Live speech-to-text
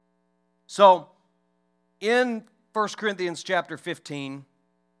So, in 1 Corinthians chapter 15,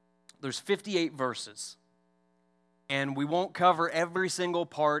 there's 58 verses. And we won't cover every single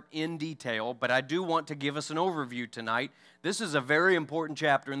part in detail, but I do want to give us an overview tonight. This is a very important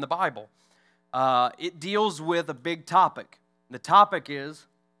chapter in the Bible. It deals with a big topic. The topic is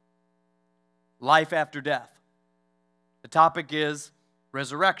life after death. The topic is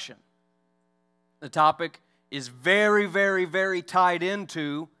resurrection. The topic is very, very, very tied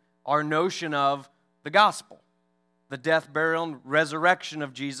into our notion of the gospel, the death, burial, and resurrection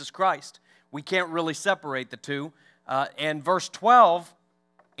of Jesus Christ. We can't really separate the two. And verse 12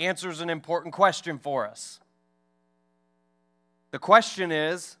 answers an important question for us. The question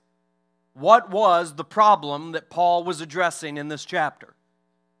is, what was the problem that Paul was addressing in this chapter?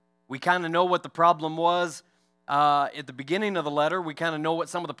 We kind of know what the problem was at the beginning of the letter. We kind of know what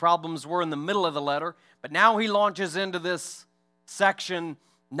some of the problems were in the middle of the letter. But now he launches into this section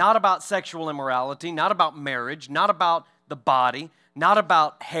not about sexual immorality, not about marriage, not about the body, not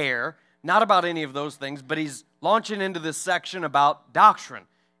about hair, not about any of those things, but he's launching into this section about doctrine.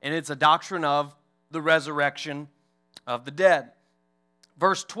 And it's a doctrine of the resurrection of the dead.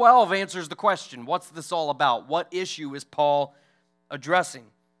 Verse 12 answers the question, what's this all about? What issue is Paul addressing?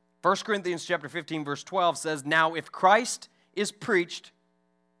 1 Corinthians chapter 15, verse 12 says, "Now if Christ is preached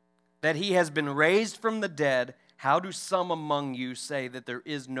that he has been raised from the dead, how do some among you say that there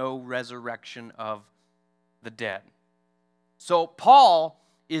is no resurrection of the dead?" So Paul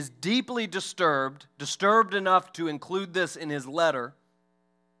is deeply disturbed enough to include this in his letter,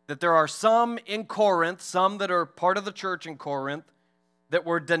 that there are some in Corinth, some that are part of the church in Corinth, that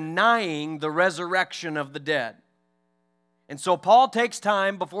were denying the resurrection of the dead. And so Paul takes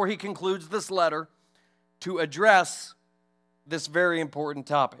time before he concludes this letter to address this very important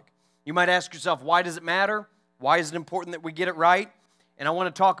topic. You might ask yourself, why does it matter? Why is it important that we get it right? And I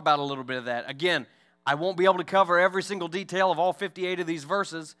want to talk about a little bit of that. Again, I won't be able to cover every single detail of all 58 of these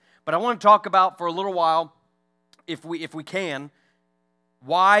verses, but I want to talk about for a little while, if we can,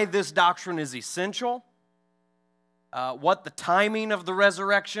 why this doctrine is essential, what the timing of the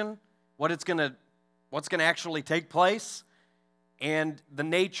resurrection, what's going to actually take place, and the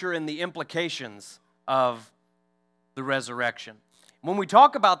nature and the implications of the resurrection. When we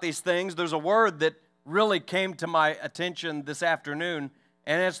talk about these things, there's a word that really came to my attention this afternoon,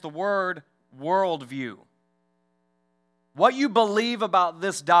 and it's the word worldview. What you believe about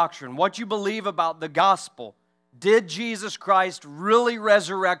this doctrine, what you believe about the gospel, did Jesus Christ really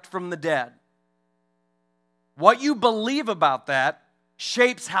resurrect from the dead? What you believe about that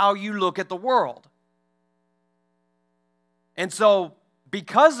shapes how you look at the world. And so,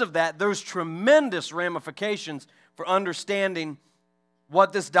 because of that, there's tremendous ramifications for understanding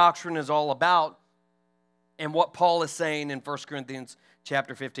what this doctrine is all about and what Paul is saying in 1 Corinthians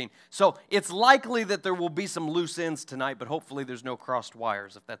chapter 15. So, it's likely that there will be some loose ends tonight, but hopefully there's no crossed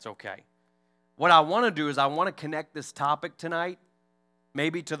wires, if that's okay. What I want to do is I want to connect this topic tonight,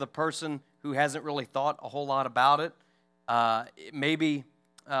 maybe to the person who hasn't really thought a whole lot about it. Maybe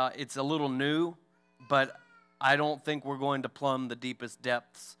it's a little new, but I don't think we're going to plumb the deepest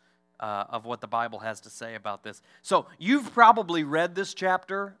depths of what the Bible has to say about this. So you've probably read this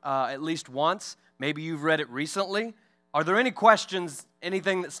chapter at least once. Maybe you've read it recently. Are there any questions,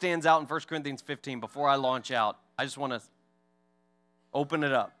 anything that stands out in 1 Corinthians 15 before I launch out? I just want to open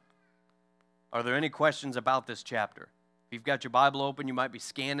it up. Are there any questions about this chapter? If you've got your Bible open, you might be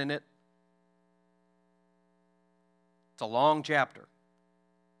scanning it. It's a long chapter.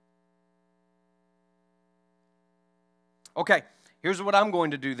 Okay, here's what I'm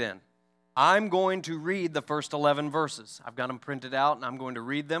going to do then. I'm going to read the first 11 verses. I've got them printed out, and I'm going to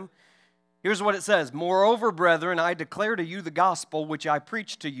read them. Here's what it says. "Moreover, brethren, I declare to you the gospel which I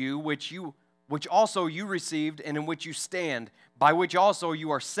preached to you, which also you received, and in which you stand, by which also you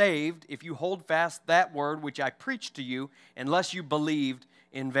are saved, if you hold fast that word which I preached to you, unless you believed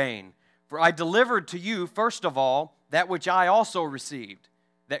in vain. For I delivered to you, first of all, that which I also received,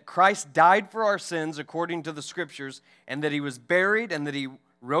 that Christ died for our sins according to the Scriptures, and that he was buried, and that he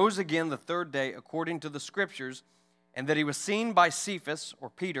rose again the third day according to the Scriptures, and that he was seen by Cephas, or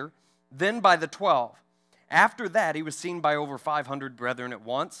Peter, then by the 12. After that he was seen by over 500 brethren at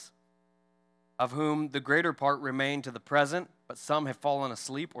once, of whom the greater part remain to the present, but some have fallen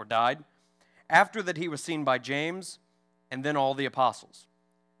asleep or died. After that he was seen by James, and then all the apostles.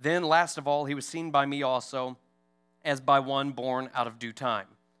 Then last of all he was seen by me also, as by one born out of due time.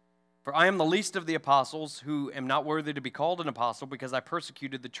 For I am the least of the apostles, who am not worthy to be called an apostle, because I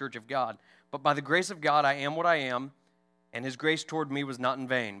persecuted the church of God. But by the grace of God I am what I am, and his grace toward me was not in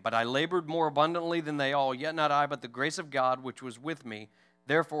vain. But I labored more abundantly than they all, yet not I, but the grace of God which was with me.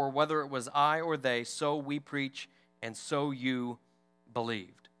 Therefore, whether it was I or they, so we preach, and so you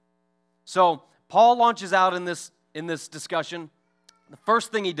believed. So Paul launches out in this discussion. The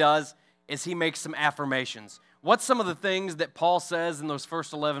first thing he does is he makes some affirmations. What's some of the things that Paul says in those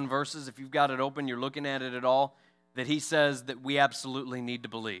first 11 verses? If you've got it open, you're looking at it at all, that he says that we absolutely need to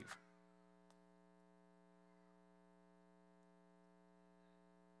believe.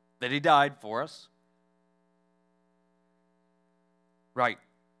 That he died for us. Right.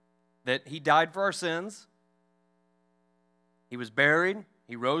 That he died for our sins. He was buried.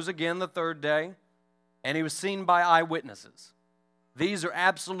 He rose again the third day. And he was seen by eyewitnesses. These are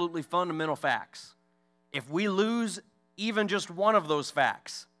absolutely fundamental facts. If we lose even just one of those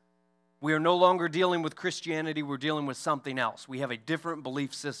facts, we are no longer dealing with Christianity, we're dealing with something else. We have a different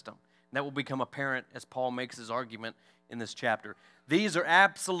belief system. And that will become apparent as Paul makes his argument in this chapter. These are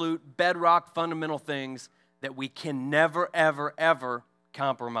absolute bedrock fundamental things that we can never, ever, ever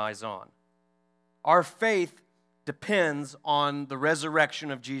compromise on. Our faith depends on the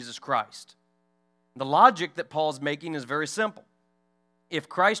resurrection of Jesus Christ. The logic that Paul's making is very simple. If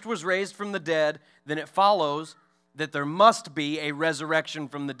Christ was raised from the dead, then it follows that there must be a resurrection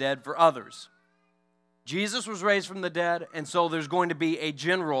from the dead for others. Jesus was raised from the dead, and so there's going to be a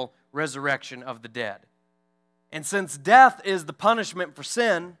general resurrection of the dead. And since death is the punishment for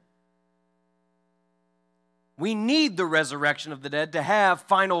sin, we need the resurrection of the dead to have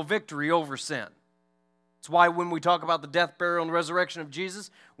final victory over sin. That's why when we talk about the death, burial, and resurrection of Jesus,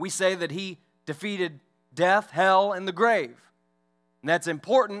 we say that he defeated death, hell, and the grave. And that's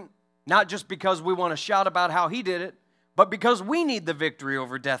important, not just because we want to shout about how he did it, but because we need the victory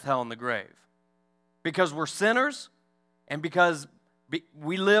over death, hell, and the grave. Because we're sinners, and because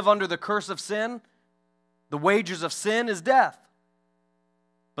we live under the curse of sin, the wages of sin is death.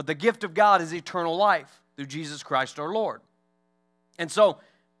 But the gift of God is eternal life through Jesus Christ our Lord. And so,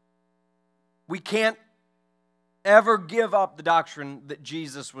 we can't ever give up the doctrine that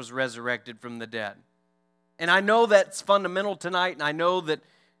Jesus was resurrected from the dead. And I know that's fundamental tonight, and I know that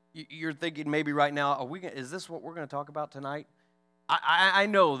you're thinking maybe right now, is this what we're going to talk about tonight? I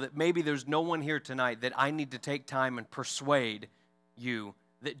know that maybe there's no one here tonight that I need to take time and persuade you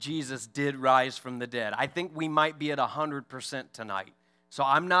that Jesus did rise from the dead. I think we might be at 100% tonight. So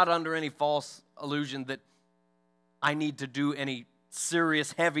I'm not under any false illusion that I need to do any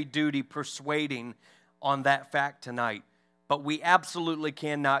serious, heavy-duty persuading on that fact tonight. But we absolutely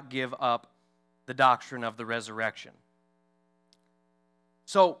cannot give up the doctrine of the resurrection.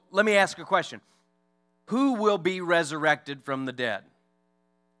 So let me ask a question. Who will be resurrected from the dead?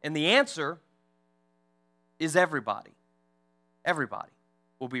 And the answer is everybody. Everybody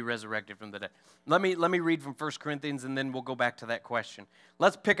will be resurrected from the dead. Let me read from 1 Corinthians, and then we'll go back to that question.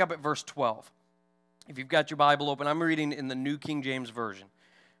 Let's pick up at verse 12. If you've got your Bible open, I'm reading in the New King James Version.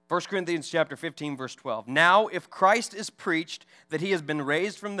 1 Corinthians chapter 15, verse 12. Now, if Christ is preached that he has been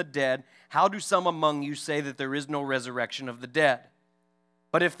raised from the dead, how do some among you say that there is no resurrection of the dead?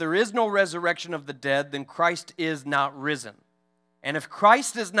 But if there is no resurrection of the dead, then Christ is not risen. And if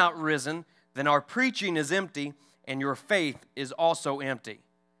Christ is not risen, then our preaching is empty, and your faith is also empty.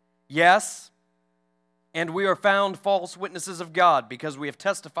 Yes, and we are found false witnesses of God, because we have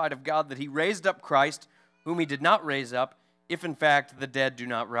testified of God that he raised up Christ, whom he did not raise up, if in fact the dead do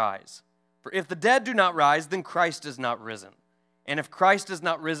not rise. For if the dead do not rise, then Christ is not risen. And if Christ is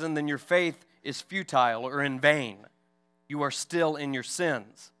not risen, then your faith is futile or in vain. You are still in your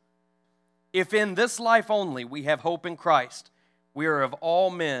sins. If in this life only we have hope in Christ, we are of all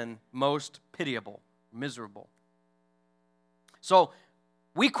men most pitiable, miserable. So,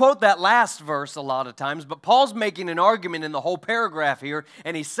 we quote that last verse a lot of times, but Paul's making an argument in the whole paragraph here,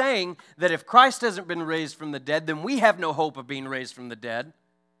 and he's saying that if Christ hasn't been raised from the dead, then we have no hope of being raised from the dead.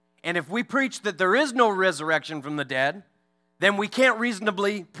 And if we preach that there is no resurrection from the dead, then we can't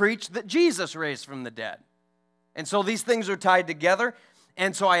reasonably preach that Jesus raised from the dead. And so these things are tied together,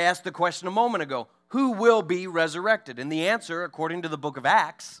 and so I asked the question a moment ago, who will be resurrected? And the answer, according to the book of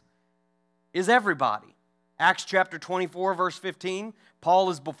Acts, is everybody. Acts chapter 24, verse 15, Paul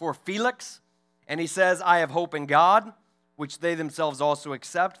is before Felix, and he says, I have hope in God, which they themselves also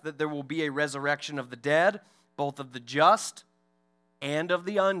accept, that there will be a resurrection of the dead, both of the just and of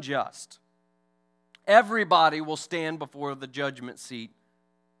the unjust. Everybody will stand before the judgment seat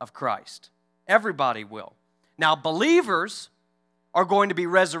of Christ. Everybody will. Now, believers are going to be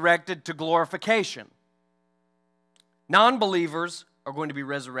resurrected to glorification. Non-believers are going to be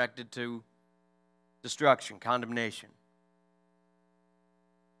resurrected to destruction, condemnation.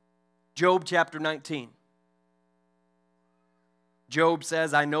 Job chapter 19. Job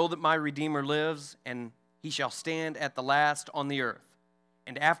says, I know that my Redeemer lives, and he shall stand at the last on the earth.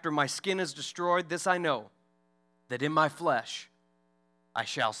 And after my skin is destroyed, this I know, that in my flesh I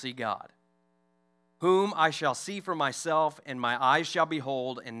shall see God, whom I shall see for myself, and my eyes shall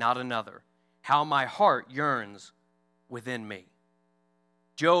behold, and not another. How my heart yearns within me.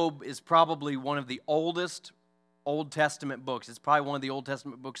 Job is probably one of the oldest Old Testament books. It's probably one of the Old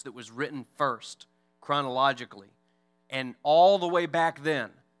Testament books that was written first, chronologically. And all the way back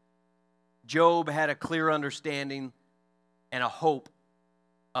then, Job had a clear understanding and a hope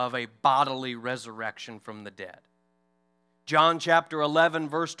of a bodily resurrection from the dead. John chapter 11,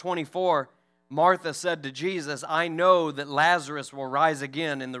 verse 24, Martha said to Jesus, I know that Lazarus will rise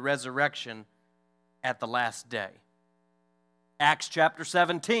again in the resurrection at the last day. Acts chapter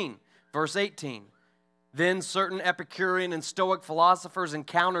 17, verse 18. Then certain Epicurean and Stoic philosophers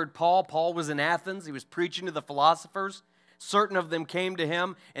encountered Paul. Paul was in Athens. He was preaching to the philosophers. Certain of them came to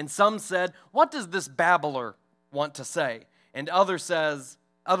him, and some said, what does this babbler want to say? And other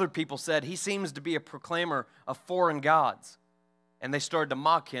people said, he seems to be a proclaimer of foreign gods. And they started to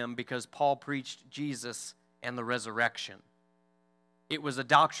mock him because Paul preached Jesus and the resurrection. It was a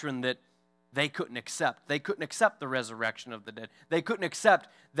doctrine that they couldn't accept. They couldn't accept the resurrection of the dead. They couldn't accept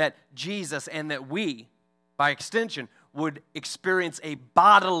that Jesus and that we, by extension, would experience a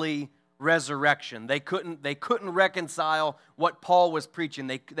bodily resurrection. They couldn't reconcile what Paul was preaching.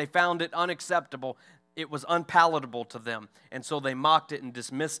 They found it unacceptable. It was unpalatable to them, and so they mocked it and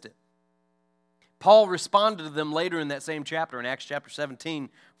dismissed it. Paul responded to them later in that same chapter, in Acts chapter 17,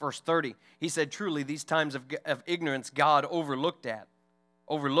 verse 30. He said, truly, these times of ignorance God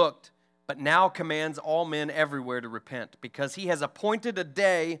overlooked, but now commands all men everywhere to repent, because he has appointed a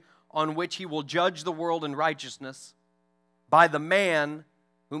day on which he will judge the world in righteousness by the man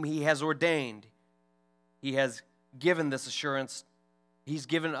whom he has ordained. He has given this assurance. He's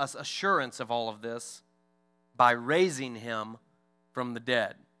given us assurance of all of this by raising him from the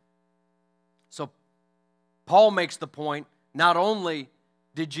dead. So Paul makes the point, not only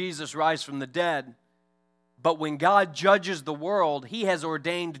did Jesus rise from the dead, but when God judges the world, he has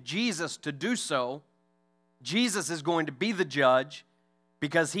ordained Jesus to do so. Jesus is going to be the judge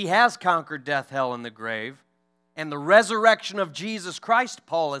because he has conquered death, hell, and the grave. And the resurrection of Jesus Christ,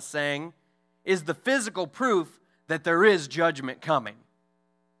 Paul is saying, is the physical proof that there is judgment coming.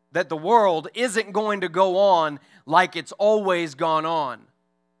 That the world isn't going to go on like it's always gone on.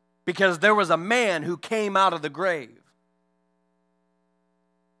 Because there was a man who came out of the grave.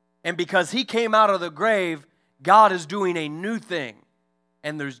 And because he came out of the grave, God is doing a new thing.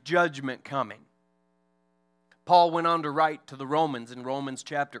 And there's judgment coming. Paul went on to write to the Romans in Romans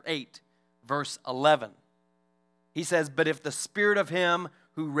chapter 8, verse 11. He says, but if the spirit of him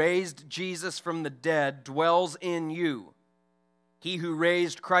who raised Jesus from the dead dwells in you, he who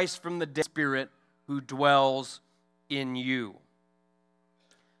raised Christ from the dead, spirit who dwells in you.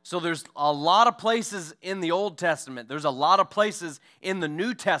 So there's a lot of places in the Old Testament, there's a lot of places in the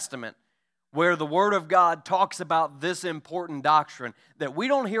New Testament where the Word of God talks about this important doctrine that we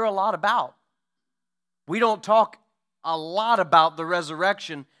don't hear a lot about. We don't talk a lot about the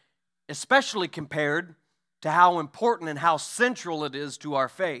resurrection, especially compared to how important and how central it is to our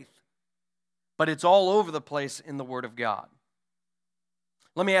faith. But it's all over the place in the Word of God.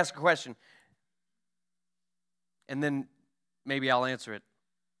 Let me ask a question, and then maybe I'll answer it.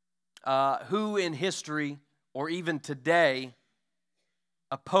 Who in history, or even today,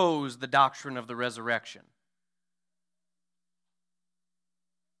 opposed the doctrine of the resurrection?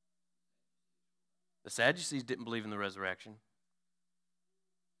 The Sadducees didn't believe in the resurrection.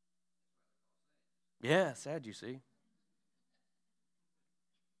 Yeah, Sadducee.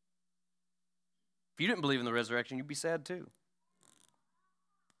 If you didn't believe in the resurrection, you'd be sad too.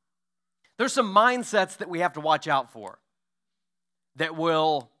 There's some mindsets that we have to watch out for that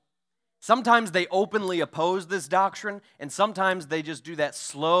will, sometimes they openly oppose this doctrine, and sometimes they just do that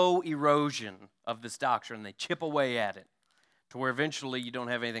slow erosion of this doctrine. They chip away at it to where eventually you don't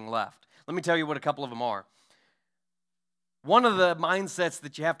have anything left. Let me tell you what a couple of them are. One of the mindsets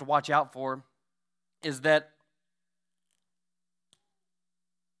that you have to watch out for is that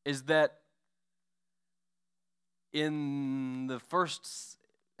in the first,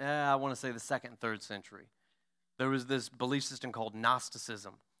 I want to say the second and third century, there was this belief system called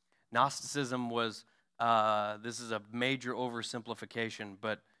Gnosticism. Gnosticism was, this is a major oversimplification,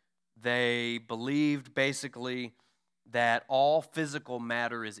 but they believed basically that all physical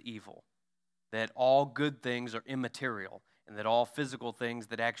matter is evil, that all good things are immaterial, and that all physical things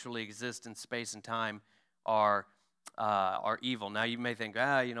that actually exist in space and time are evil. Now you may think,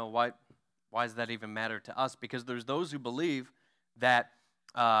 why does that even matter to us? Because there's those who believe that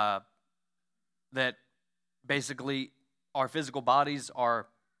that basically our physical bodies are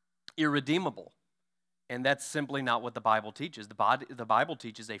irredeemable. And that's simply not what the Bible teaches. The Bible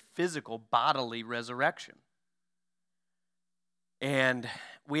teaches a physical, bodily resurrection. And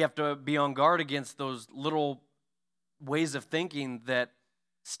we have to be on guard against those little ways of thinking that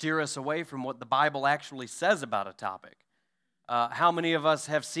steer us away from what the Bible actually says about a topic. How many of us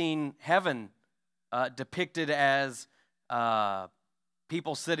have seen heaven depicted as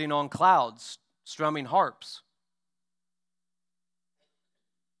people sitting on clouds, strumming harps?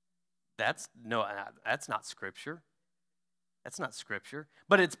 That's not Scripture. That's not Scripture.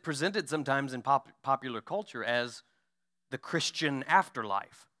 But it's presented sometimes in popular culture as the Christian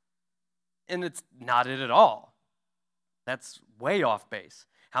afterlife. And it's not it at all. That's way off base.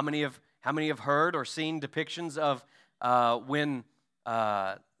 How many have heard or seen depictions of when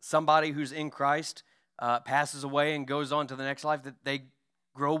somebody who's in Christ passes away and goes on to the next life, that they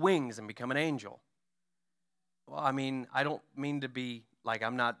grow wings and become an angel? Well, I mean, I don't mean to be like,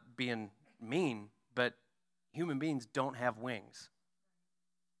 I'm not being mean, but human beings don't have wings.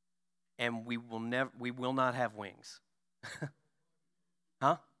 And we will not have wings.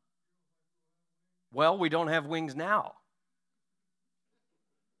 Huh? Well, we don't have wings now.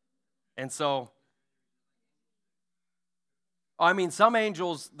 And so, I mean, some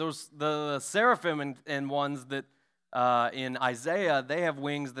angels, the seraphim and ones that in Isaiah, they have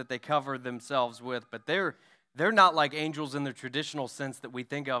wings that they cover themselves with, but they're not like angels in the traditional sense that we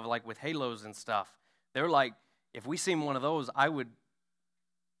think of, like with halos and stuff. They're like, if we seen one of those,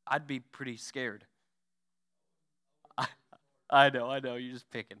 I'd be pretty scared. I know, you're just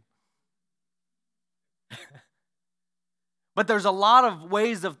picking. But there's a lot of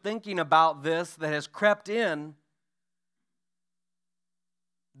ways of thinking about this that has crept in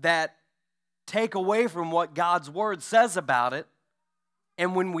that take away from what God's Word says about it.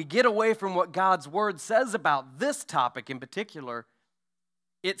 And when we get away from what God's Word says about this topic in particular,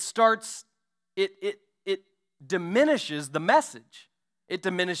 it diminishes the message. It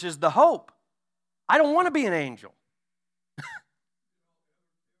diminishes the hope. I don't want to be an angel.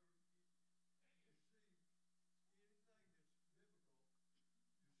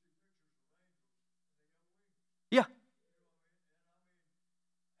 Yeah.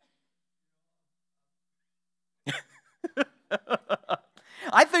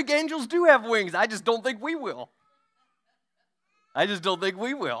 I think angels do have wings. I just don't think we will. I don't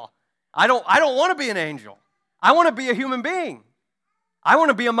want to be an angel. I want to be a human being. I want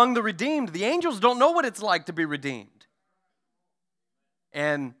to be among the redeemed. The angels don't know what it's like to be redeemed.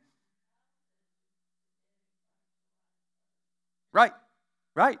 And right.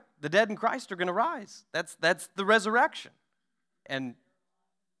 The dead in Christ are going to rise. That's the resurrection. And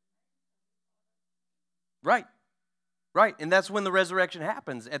right. And that's when the resurrection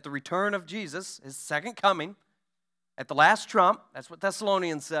happens, at the return of Jesus, his second coming, at the last trump. That's what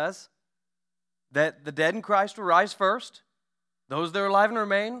Thessalonians says, that the dead in Christ will rise first. Those that are alive and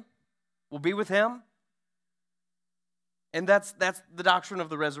remain will be with him. And that's the doctrine of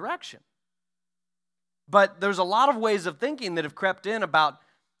the resurrection. But there's a lot of ways of thinking that have crept in about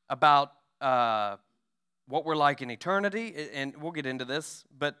what we're like in eternity, and we'll get into this,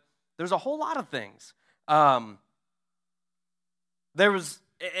 but there's a whole lot of things. And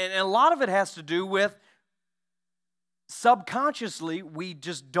a lot of it has to do with subconsciously we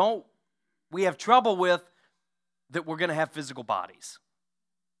have trouble with that we're going to have physical bodies.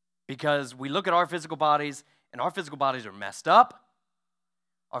 Because we look at our physical bodies, and our physical bodies are messed up.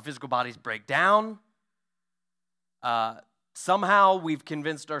 Our physical bodies break down. Somehow we've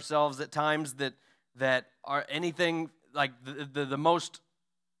convinced ourselves at times that are anything like the most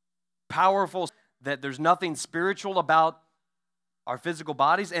powerful, that there's nothing spiritual about our physical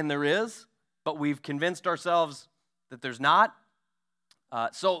bodies, and there is, but we've convinced ourselves that there's not.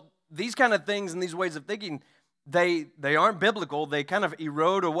 So these kind of things and these ways of thinking, they aren't biblical. They kind of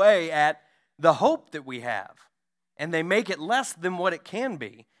erode away at the hope that we have, and they make it less than what it can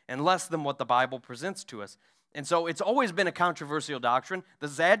be and less than what the Bible presents to us. And so it's always been a controversial doctrine. The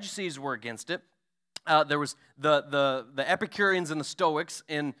Sadducees were against it. There was the Epicureans and the Stoics,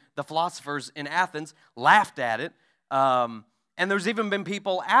 and the philosophers in Athens laughed at it. And there's even been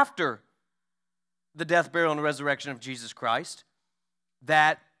people after the death, burial, and resurrection of Jesus Christ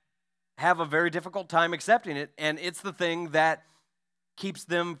that have a very difficult time accepting it, and it's the thing that keeps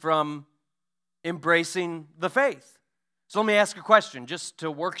them from embracing the faith. So let me ask a question, just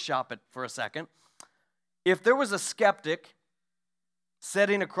to workshop it for a second. If there was a skeptic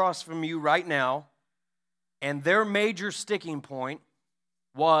sitting across from you right now, and their major sticking point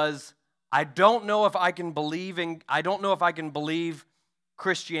was, I don't know if I can believe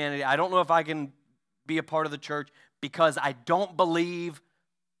Christianity, I don't know if I can be a part of the church because I don't believe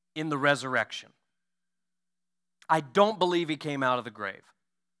in the resurrection. I don't believe he came out of the grave.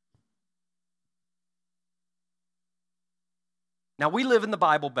 Now, we live in the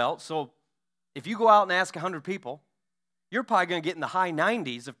Bible Belt, so if you go out and ask 100 people, you're probably going to get in the high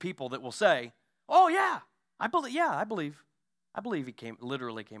 90s of people that will say, oh, yeah, I believe he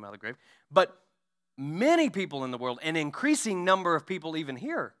literally came out of the grave. But many people in the world, an increasing number of people even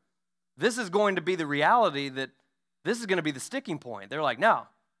here, this is going to be the reality that this is going to be the sticking point. They're like, no,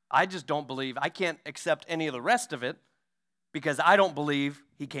 I just don't believe, I can't accept any of the rest of it because I don't believe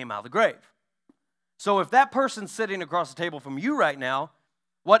he came out of the grave. So if that person's sitting across the table from you right now,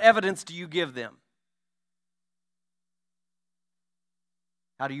 what evidence do you give them?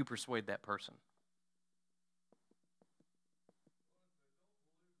 How do you persuade that person?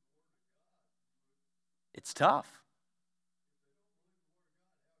 It's tough.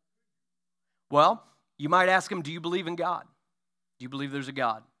 Well, you might ask them, do you believe in God? Do you believe there's a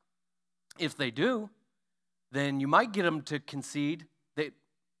God? If they do, then you might get them to concede that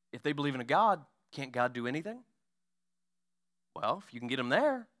if they believe in a God, can't God do anything? Well, if you can get them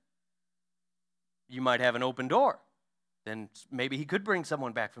there, you might have an open door. Then maybe he could bring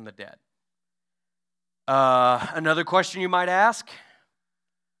someone back from the dead. Another question you might ask,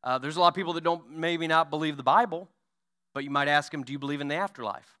 there's a lot of people that don't maybe not believe the Bible, but you might ask them, do you believe in the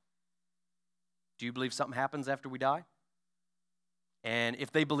afterlife? Do you believe something happens after we die? And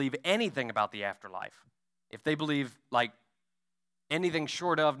if they believe anything about the afterlife, if they believe like anything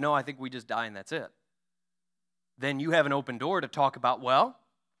short of, no, I think we just die and that's it, then you have an open door to talk about, well,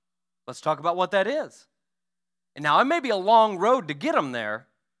 let's talk about what that is. And now it may be a long road to get them there,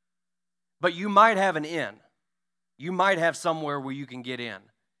 but you might have an in. You might have somewhere where you can get in.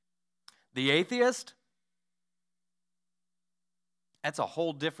 The atheist, that's a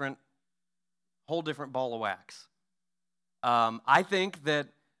whole different ball of wax. I think that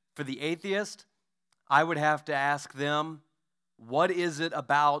for the atheist, I would have to ask them, what is it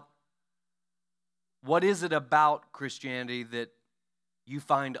about Christianity that you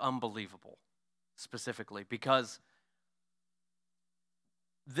find unbelievable, specifically? Because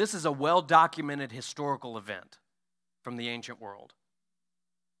this is a well-documented historical event from the ancient world.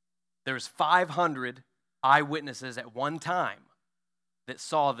 There's 500 eyewitnesses at one time that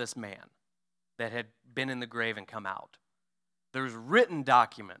saw this man that had been in the grave and come out. There's written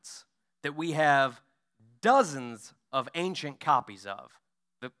documents that we have dozens of ancient copies of,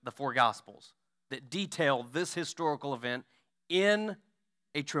 the four Gospels, that detail this historical event in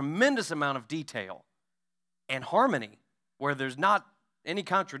a tremendous amount of detail and harmony, where there's not any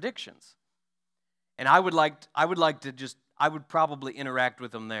contradictions. And I would probably interact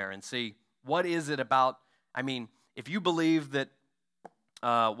with them there and see, what is it about, I mean, if you believe that,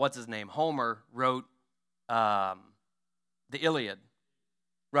 Homer wrote the Iliad,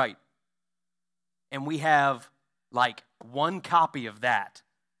 right? And we have like one copy of that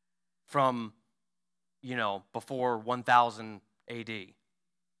from, before 1000 AD.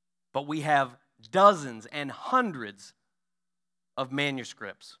 But we have dozens and hundreds of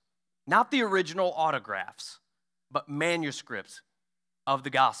manuscripts. Not the original autographs, but manuscripts of the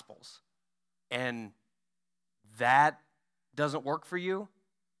Gospels. And that doesn't work for you,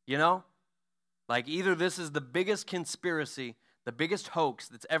 Like either this is the biggest conspiracy, the biggest hoax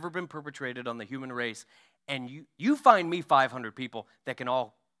that's ever been perpetrated on the human race, and you find me 500 people that can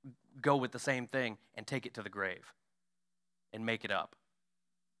all go with the same thing and take it to the grave and make it up.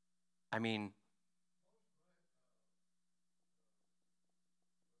 I mean,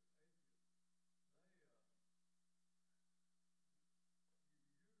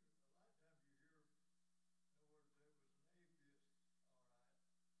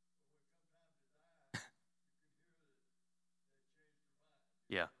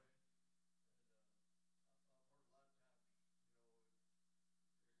 yeah.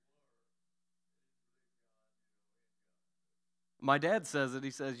 My dad says it. He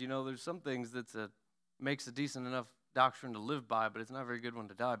says, there's some things that makes a decent enough doctrine to live by, but it's not a very good one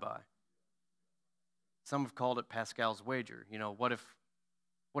to die by. Some have called it Pascal's wager. What if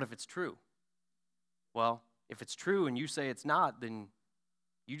it's true? Well, if it's true and you say it's not, then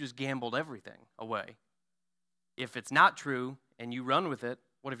you just gambled everything away. If it's not true and you run with it,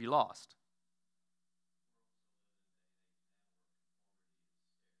 what have you lost?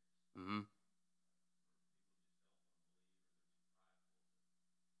 Mm-hmm.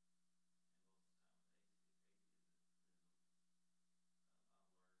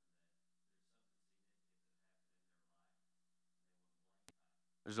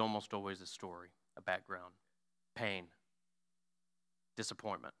 There's almost always a story, a background, pain,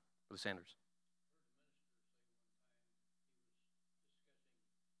 disappointment with Sanders.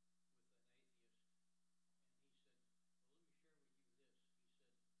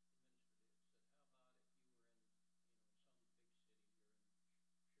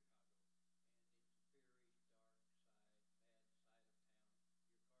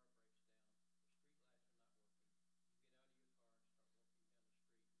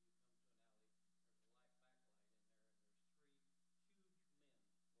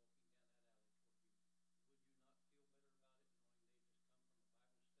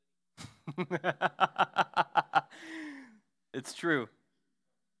 It's true.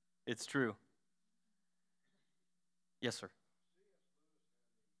 It's true. Yes, sir.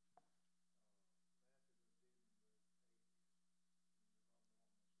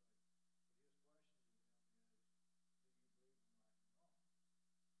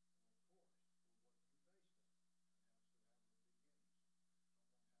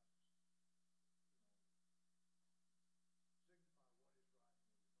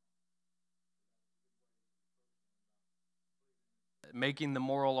 Making the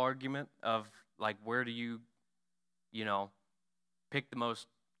moral argument of like, where do you know, pick the most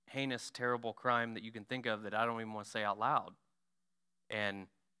heinous, terrible crime that you can think of that I don't even want to say out loud. And,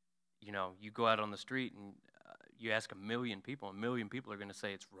 you go out on the street and you ask a million people are going to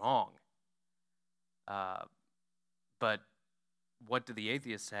say it's wrong. Uh, but what do the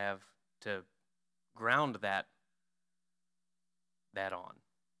atheists have to ground that on?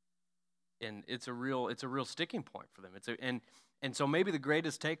 And it's a real sticking point for them. And so maybe the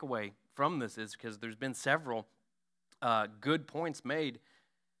greatest takeaway from this is, because there's been several good points made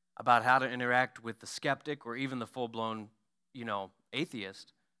about how to interact with the skeptic or even the full-blown,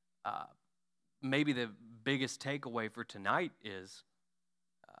 atheist. Maybe the biggest takeaway for tonight is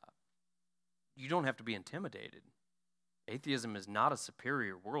you don't have to be intimidated. Atheism is not a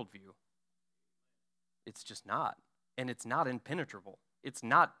superior worldview. It's just not. And it's not impenetrable. It's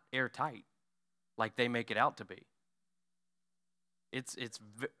not airtight like they make it out to be.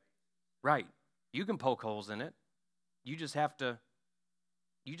 Right. You can poke holes in it. You just have to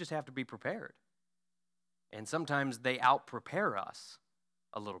be prepared. And sometimes they out-prepare us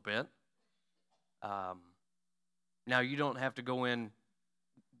a little bit. Now, you don't have to go in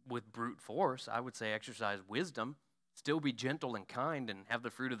with brute force. I would say exercise wisdom. Still be gentle and kind and have the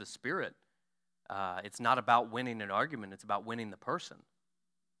fruit of the Spirit. It's not about winning an argument. It's about winning the person.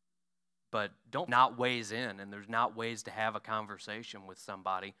 But don't not ways in, and there's not ways to have a conversation with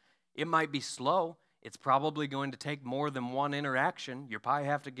somebody. It might be slow. It's probably going to take more than one interaction. You probably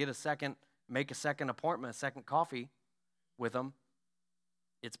have to make a second appointment, a second coffee with them.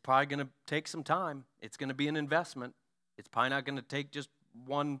 It's probably going to take some time. It's going to be an investment. It's probably not going to take just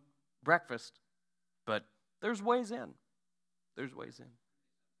one breakfast. But there's ways in. There's ways in.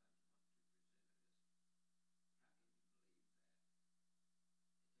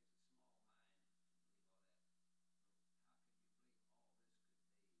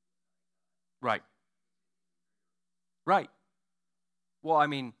 Right. Right. Well,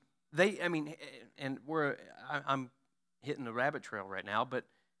 and I'm hitting the rabbit trail right now, but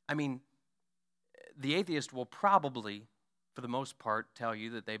I mean, the atheist will probably, for the most part, tell you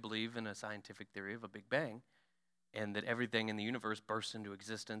that they believe in a scientific theory of a Big Bang and that everything in the universe bursts into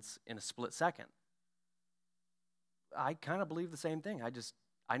existence in a split second. I kind of believe the same thing.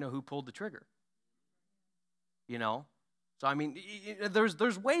 I know who pulled the trigger. So I mean,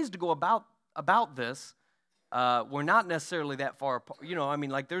 there's ways to go about this. We're not necessarily that far apart.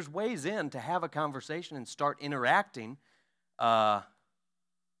 Like there's ways in to have a conversation and start interacting. So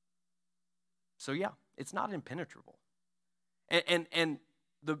yeah, it's not impenetrable. And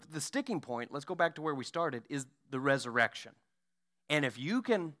the sticking point, let's go back to where we started, is the resurrection. And if you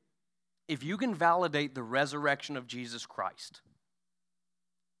can validate the resurrection of Jesus Christ,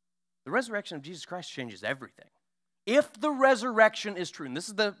 the resurrection of Jesus Christ changes everything. If the resurrection is true, and this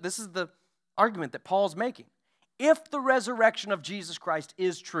is the argument that Paul's making. If the resurrection of Jesus Christ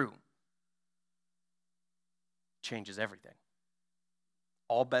is true, it changes everything.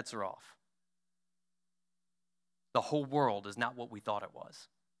 All bets are off. The whole world is not what we thought it was.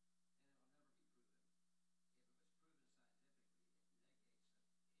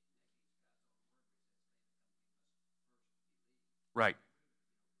 Right.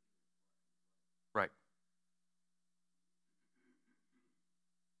 Right.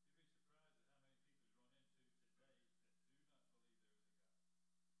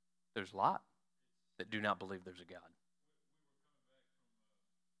 There's a lot that do not believe there's a God.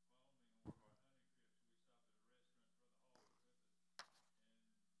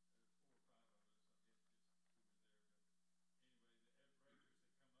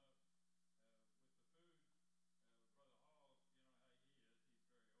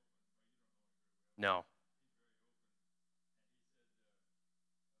 No.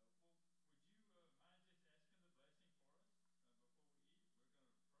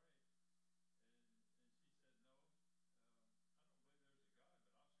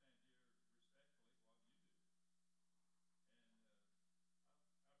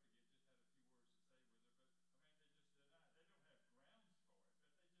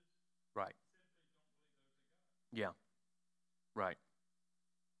 Right. Yeah. Right.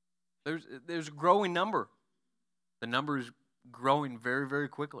 There's a growing number. The number is growing very, very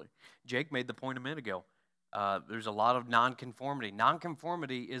quickly. Jake made the point a minute ago. There's a lot of nonconformity.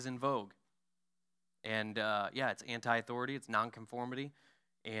 Nonconformity is in vogue. And it's anti-authority, it's nonconformity,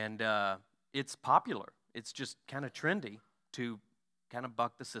 and it's popular. It's just kind of trendy to kind of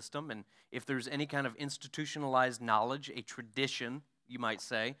buck the system. And if there's any kind of institutionalized knowledge, a tradition, you might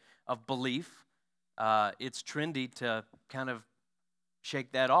say, of belief, it's trendy to kind of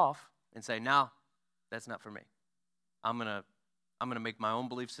shake that off and say, no, that's not for me. I'm gonna make my own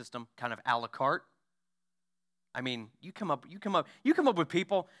belief system kind of a la carte. I mean, you come up with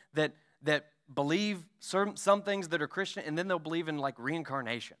people that believe some things that are Christian, and then they'll believe in like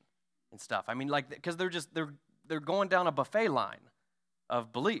reincarnation and stuff. I mean, like, because they're going down a buffet line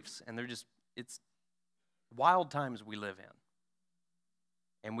of beliefs, and it's wild times we live in,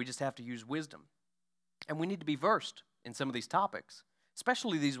 and we just have to use wisdom, and we need to be versed in some of these topics,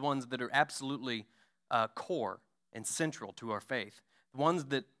 especially these ones that are absolutely core and central to our faith, the ones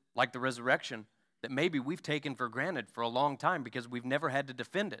that, like the resurrection, that maybe we've taken for granted for a long time because we've never had to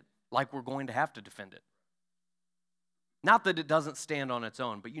defend it like we're going to have to defend it. Not that it doesn't stand on its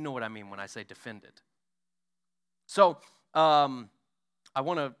own, but you know what I mean when I say defend it. So I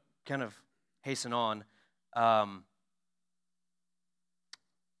want to kind of hasten on.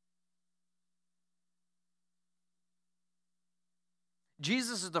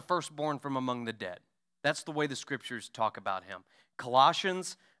 Jesus is the firstborn from among the dead. That's the way the scriptures talk about him.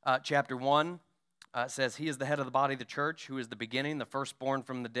 Colossians chapter 1 says, he is the head of the body of the church, who is the beginning, the firstborn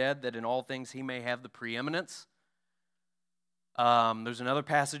from the dead, that in all things he may have the preeminence. There's another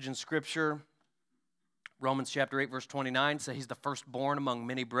passage in Scripture, Romans chapter 8, verse 29, says he's the firstborn among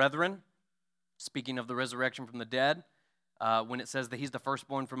many brethren, speaking of the resurrection from the dead. When it says that he's the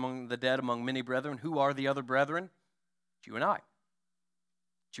firstborn from among the dead among many brethren, who are the other brethren? It's you and I.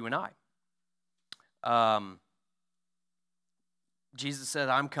 It's you and I. Jesus said,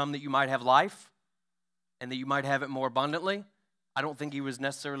 I'm come that you might have life and that you might have it more abundantly. I don't think he was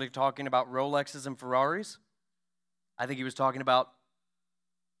necessarily talking about Rolexes and Ferraris. I think he was talking about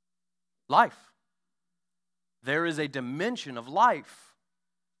life. There is a dimension of life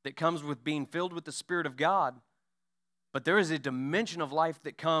that comes with being filled with the Spirit of God, but there is a dimension of life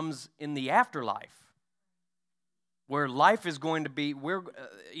that comes in the afterlife, where life is going to be, where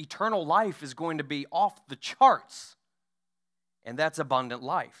eternal life is going to be off the charts, and that's abundant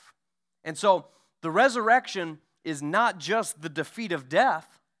life. And so the resurrection is not just the defeat of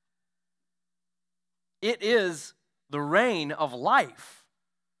death, it is the reign of life.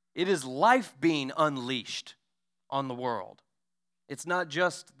 It is life being unleashed on the world. It's not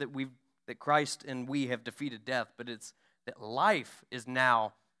just that Christ and we have defeated death, but it's that life is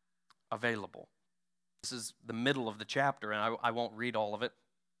now available. This is the middle of the chapter, and I won't read all of it.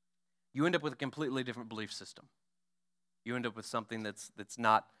 You end up with a completely different belief system. You end up with something that's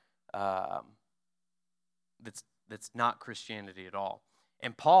not Christianity at all.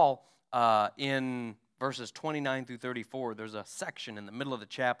 And Paul, in verses 29 through 34, there's a section in the middle of the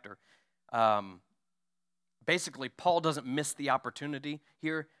chapter. Basically, Paul doesn't miss the opportunity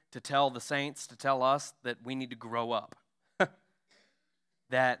here to tell the saints, to tell us that we need to grow up.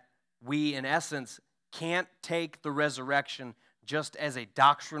 That we, in essence, can't take the resurrection just as a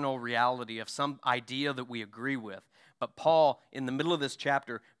doctrinal reality of some idea that we agree with. But Paul, in the middle of this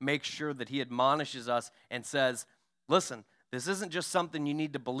chapter, makes sure that he admonishes us and says, listen, this isn't just something you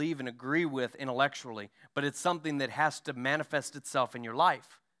need to believe and agree with intellectually, but it's something that has to manifest itself in your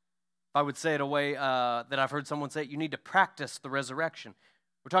life. If I would say it a way that I've heard someone say it, you need to practice the resurrection.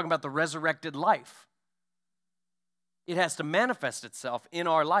 We're talking about the resurrected life. It has to manifest itself in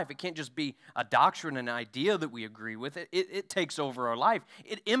our life. It can't just be a doctrine, an idea that we agree with. It takes over our life.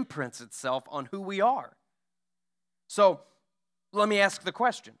 It imprints itself on who we are. So let me ask the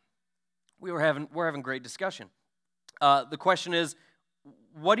question. We're having great discussion. The question is,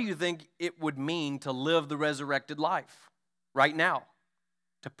 what do you think it would mean to live the resurrected life right now?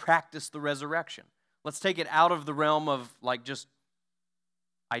 To practice the resurrection. Let's take it out of the realm of like just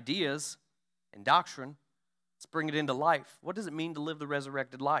ideas and doctrine. Let's bring it into life. What does it mean to live the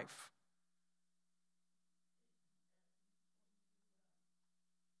resurrected life?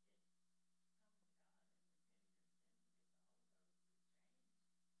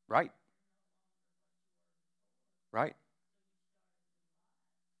 Right. Right.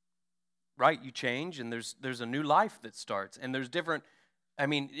 Right, you change, and there's a new life that starts, and there's different,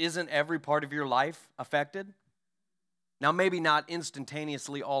 isn't every part of your life affected? Now, maybe not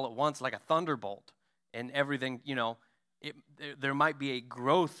instantaneously all at once like a thunderbolt, and everything, there might be a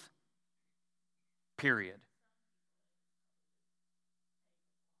growth period.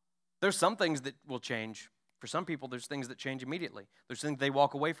 There's some things that will change. For some people, there's things that change immediately. There's things they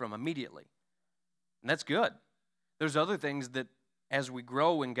walk away from immediately. And that's good. There's other things that, as we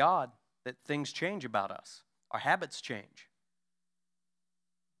grow in God, that things change about us. Our habits change.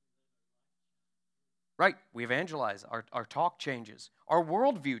 Right, we evangelize. Our talk changes. Our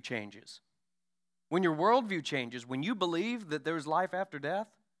worldview changes. When your worldview changes, when you believe that there's life after death,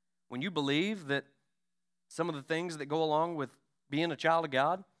 when you believe that some of the things that go along with being a child of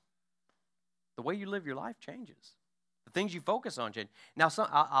God, the way you live your life changes. The things you focus on change. Now,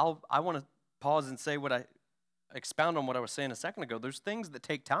 I want to pause and say expound on what I was saying a second ago. There's things that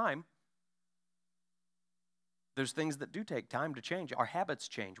take time. There's things that do take time to change. Our habits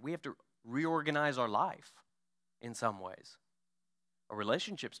change. We have to reorganize our life in some ways. Our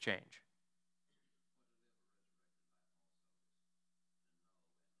relationships change.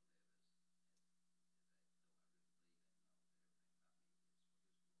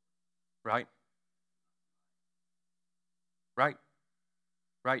 Right. Right.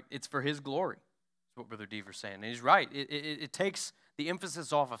 Right. It's for His glory. That's what Brother Deaver's saying. And he's right. It takes the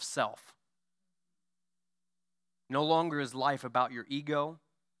emphasis off of self. No longer is life about your ego.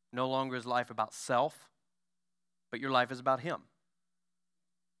 No longer is life about self. But your life is about Him.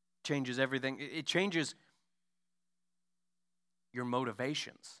 It changes everything. It changes your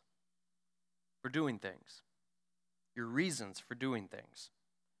motivations for doing things. Your reasons for doing things.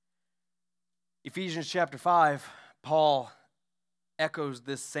 Ephesians chapter 5, Paul echoes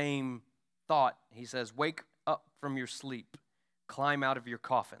this same thought. He says, "Wake up from your sleep, climb out of your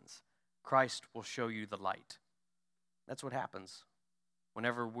coffins. Christ will show you the light." That's what happens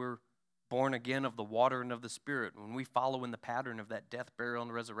whenever we're born again of the water and of the Spirit, when we follow in the pattern of that death, burial,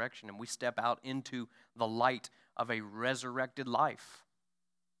 and resurrection, and we step out into the light of a resurrected life.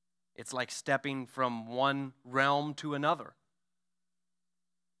 It's like stepping from one realm to another.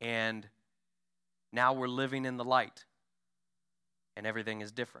 And now we're living in the light, and everything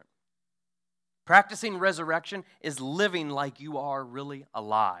is different. Practicing resurrection is living like you are really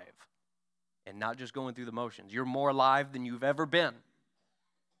alive and not just going through the motions. You're more alive than you've ever been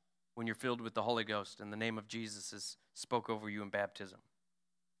when you're filled with the Holy Ghost and the name of Jesus is spoke over you in baptism.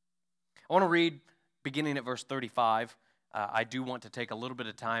 I want to read beginning at verse 35. I do want to take a little bit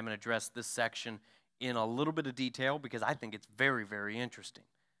of time and address this section in a little bit of detail because I think it's very, very interesting.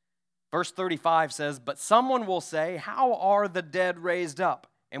 Verse 35 says, "But someone will say, 'How are the dead raised up?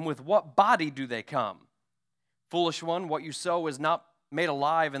 And with what body do they come?' Foolish one, what you sow is not made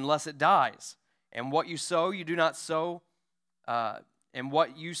alive unless it dies. And what you sow, you do not sow,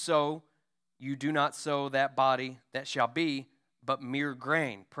 you do not sow that body that shall be, but mere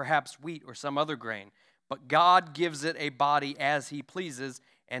grain, perhaps wheat or some other grain. But God gives it a body as He pleases,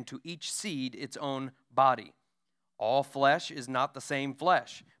 and to each seed its own body. All flesh is not the same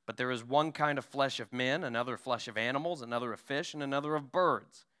flesh, but there is one kind of flesh of men, another flesh of animals, another of fish, and another of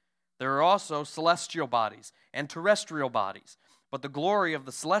birds. There are also celestial bodies and terrestrial bodies, but the glory of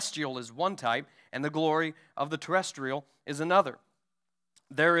the celestial is one type, and the glory of the terrestrial is another.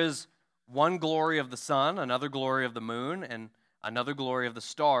 There is one glory of the sun, another glory of the moon, and another glory of the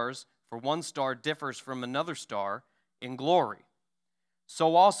stars, for one star differs from another star in glory.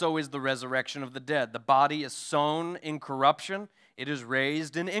 So also is the resurrection of the dead. The body is sown in corruption, it is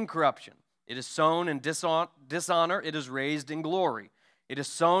raised in incorruption. It is sown in dishonor, it is raised in glory. It is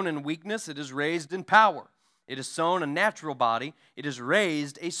sown in weakness, it is raised in power. It is sown a natural body, it is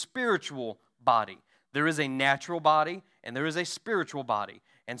raised a spiritual body. There is a natural body, and there is a spiritual body.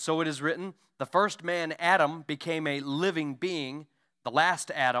 And so it is written, the first man, Adam, became a living being. The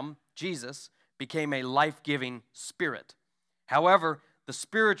last Adam, Jesus, became a life-giving spirit. However, the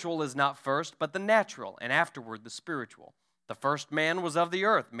spiritual is not first, but the natural, and afterward the spiritual. The first man was of the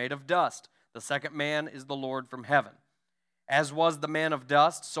earth, made of dust. The second man is the Lord from heaven. As was the man of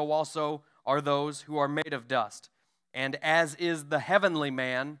dust, so also are those who are made of dust. And as is the heavenly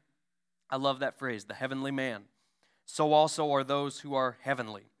man, I love that phrase, the heavenly man, so also are those who are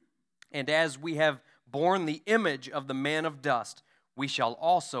heavenly. And as we have borne the image of the man of dust, we shall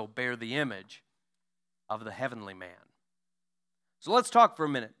also bear the image of the heavenly man. So let's talk for a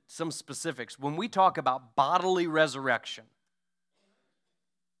minute, some specifics. When we talk about bodily resurrection,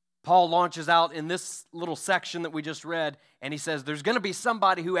 Paul launches out in this little section that we just read, and he says there's going to be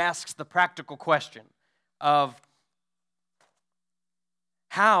somebody who asks the practical question of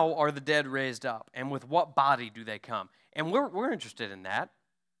how are the dead raised up, and with what body do they come? And we're interested in that.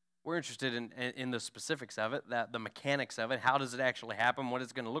 We're interested in the specifics of it, the mechanics of it. How does it actually happen? What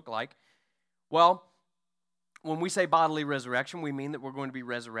it's going to look like? Well, when we say bodily resurrection, we mean that we're going to be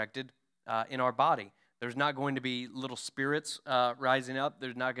resurrected in our body. There's not going to be little spirits rising up.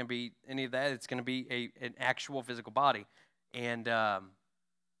 There's not going to be any of that. It's going to be an actual physical body. And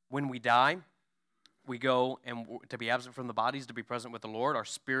when we die, we go and to be absent from the bodies, to be present with the Lord. Our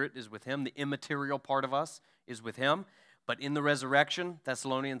spirit is with Him. The immaterial part of us is with Him. But in the resurrection,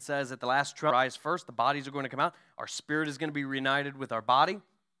 Thessalonians says, at the last trump, rise first, the bodies are going to come out. Our spirit is going to be reunited with our body,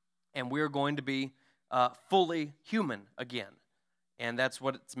 and we're going to be fully human again. And that's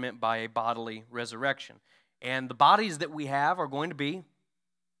what it's meant by a bodily resurrection. And the bodies that we have are going to be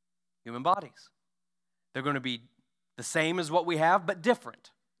human bodies. They're going to be the same as what we have, but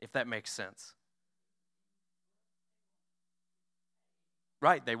different, if that makes sense.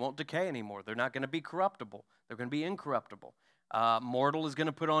 Right, they won't decay anymore. They're not going to be corruptible. They're going to be incorruptible. Mortal is going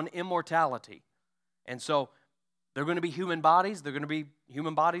to put on immortality. And so they're going to be human bodies. They're going to be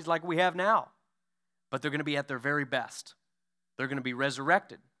human bodies like we have now. But they're going to be at their very best. They're going to be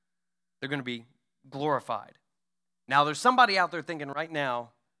resurrected. They're going to be glorified. Now, there's somebody out there thinking right now,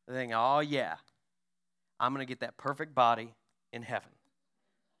 they're thinking, oh yeah, I'm going to get that perfect body in heaven.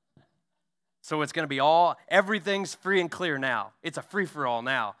 So it's going to be everything's free and clear now. It's a free-for-all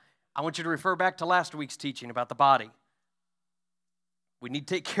now. I want you to refer back to last week's teaching about the body. We need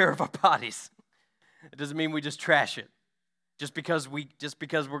to take care of our bodies. It doesn't mean we just trash it. Just because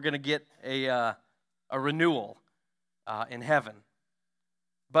we're going to get a renewal in heaven.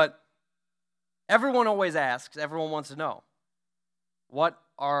 But everyone always asks, everyone wants to know, what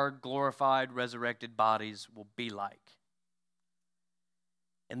our glorified, resurrected bodies will be like.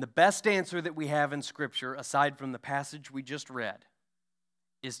 And the best answer that we have in Scripture, aside from the passage we just read,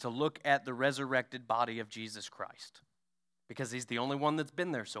 is to look at the resurrected body of Jesus Christ. Because He's the only one that's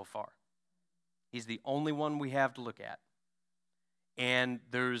been there so far. He's the only one we have to look at. And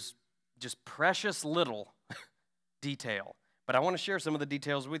there's just precious little detail. But I want to share some of the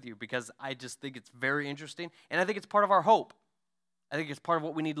details with you because I just think it's very interesting. And I think it's part of our hope. I think it's part of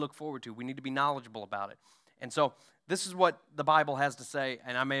what we need to look forward to. We need to be knowledgeable about it. And so this is what the Bible has to say,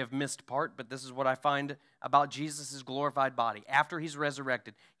 and I may have missed part, but this is what I find about Jesus' glorified body. After He's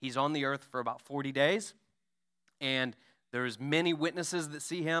resurrected, He's on the earth for about 40 days, and there's many witnesses that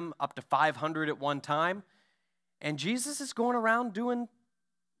see Him, up to 500 at one time, and Jesus is going around doing,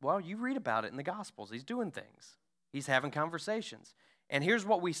 well, you read about it in the Gospels. He's doing things. He's having conversations. And here's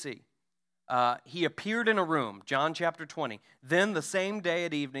what we see. He appeared in a room, John chapter 20. Then the same day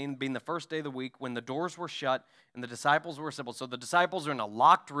at evening, being the first day of the week, when the doors were shut and the disciples were assembled. So the disciples are in a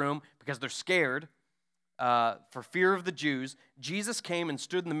locked room because they're scared for fear of the Jews. Jesus came and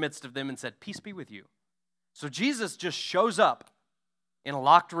stood in the midst of them and said, "Peace be with you." So Jesus just shows up in a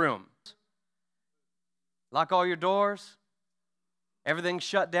locked room. Lock all your doors. Everything's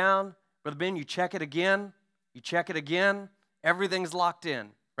shut down. Brother Ben, you check it again. You check it again. Everything's locked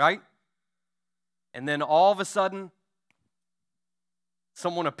in, right? And then all of a sudden,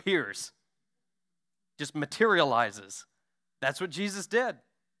 someone appears, just materializes. That's what Jesus did,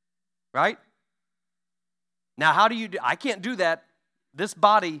 right? Now, how do you do? I can't do that. This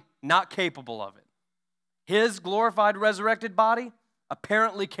body, not capable of it. His glorified, resurrected body,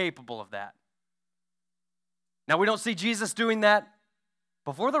 apparently capable of that. Now, we don't see Jesus doing that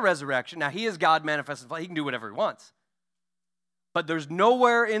before the resurrection. Now, He is God manifested in flesh. He can do whatever He wants. But there's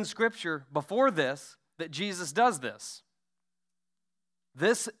nowhere in Scripture before this that Jesus does this.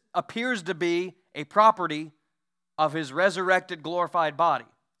 This appears to be a property of His resurrected, glorified body.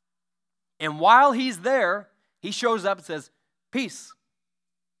 And while He's there, He shows up and says, "Peace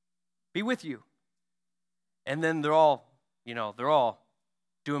be with you." And then they're all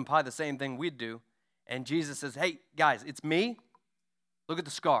doing probably the same thing we'd do. And Jesus says, "Hey, guys, it's me. Look at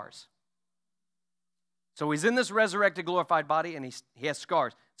the scars." So He's in this resurrected, glorified body, and he has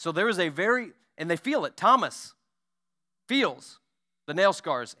scars. So there is and they feel it. Thomas feels the nail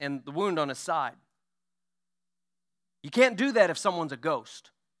scars and the wound on his side. You can't do that if someone's a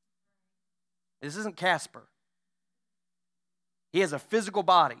ghost. This isn't Casper. He has a physical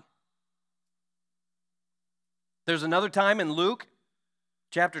body. There's another time in Luke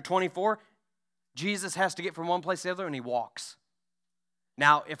chapter 24, Jesus has to get from one place to the other, and He walks.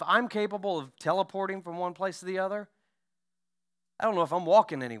 Now, if I'm capable of teleporting from one place to the other, I don't know if I'm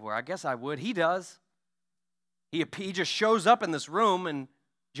walking anywhere. I guess I would. He does. He just shows up in this room in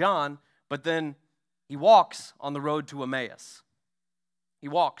John, but then He walks on the road to Emmaus. He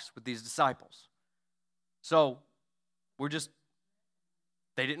walks with these disciples. So,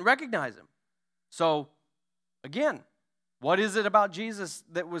 they didn't recognize Him. So, again, what is it about Jesus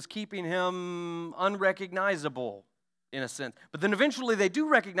that was keeping Him unrecognizable? In a sense. But then eventually they do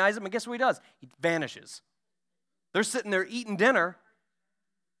recognize Him, and guess what He does? He vanishes. They're sitting there eating dinner.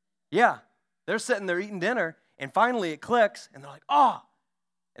 Yeah. They're sitting there eating dinner, and finally it clicks, and they're like, oh,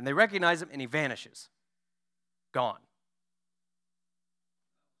 and they recognize him, and he vanishes. Gone.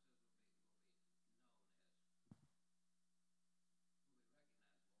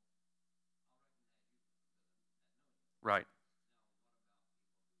 Right.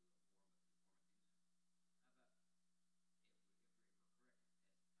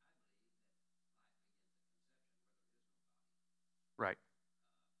 Right.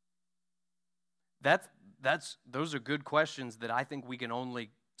 Those are good questions that I think we can only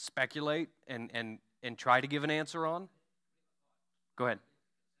speculate and try to give an answer on. Go ahead.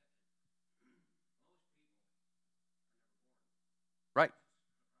 Right.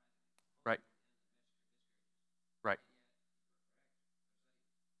 Right. Right.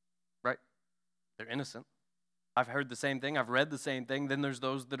 Right. They're innocent. I've heard the same thing. I've read the same thing. Then there's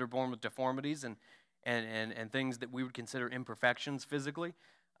those that are born with deformities and things that we would consider imperfections physically.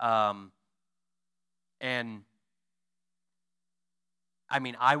 And I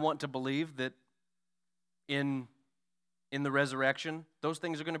mean, I want to believe that in the resurrection, those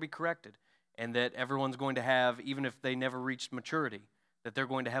things are going to be corrected, and that everyone's going to have, even if they never reached maturity, that they're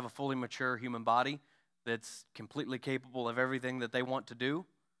going to have a fully mature human body that's completely capable of everything that they want to do,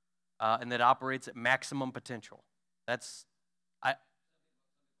 and that operates at maximum potential.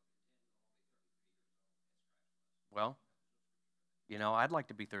 Well, I'd like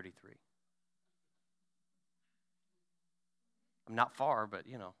to be 33. I'm not far, but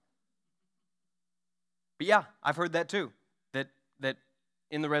But yeah, I've heard that too, that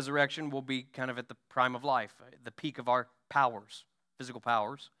in the resurrection we'll be kind of at the prime of life, the peak of our powers, physical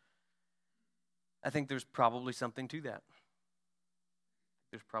powers. I think there's probably something to that.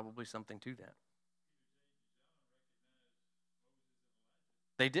 There's probably something to that.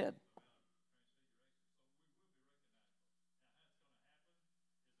 They did.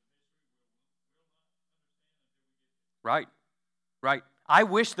 Right, right. I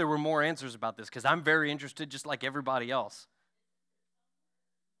wish there were more answers about this because I'm very interested just like everybody else.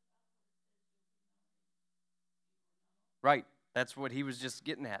 Right. That's what he was just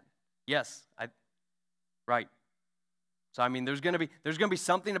getting at. Yes, right. So I mean there's going to be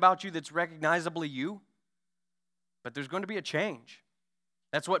something about you that's recognizably you, but there's going to be a change.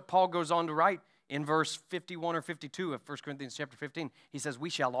 That's what Paul goes on to write in verse 51 or 52 of 1 Corinthians chapter 15. He says, we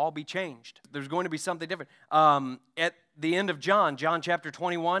shall all be changed. There's going to be something different. At the end of John chapter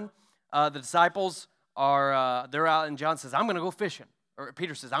 21, the disciples they're out, and John says, I'm going to go fishing. Or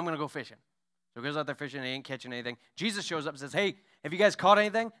Peter says, I'm going to go fishing. So he goes out there fishing, and he ain't catching anything. Jesus shows up and says, hey, have you guys caught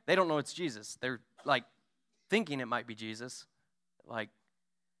anything? They don't know it's Jesus. They're like thinking it might be Jesus.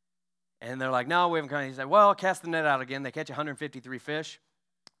 And they're like, no, we haven't caught anything. He said, well, cast the net out again. They catch 153 fish.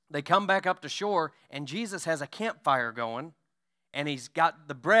 They come back up to shore, and Jesus has a campfire going, and he's got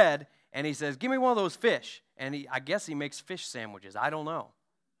the bread, and he says, give me one of those fish. And I guess he makes fish sandwiches. I don't know.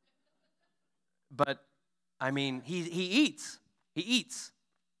 But, I mean, he eats. He eats.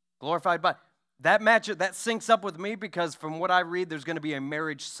 Glorified body. That syncs up with me because from what I read, there's going to be a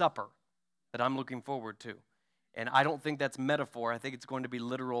marriage supper that I'm looking forward to. And I don't think that's metaphor. I think it's going to be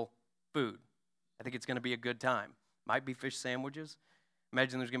literal food. I think it's going to be a good time. Might be fish sandwiches.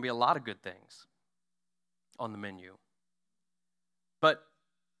 Imagine there's going to be a lot of good things on the menu. But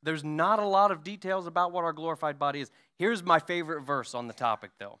there's not a lot of details about what our glorified body is. Here's my favorite verse on the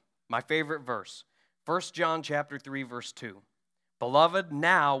topic, though. My favorite verse. 1 John chapter 3, verse 2. Beloved,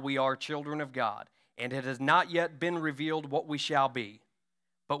 now we are children of God, and it has not yet been revealed what we shall be.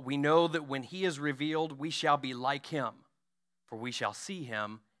 But we know that when he is revealed, we shall be like him, for we shall see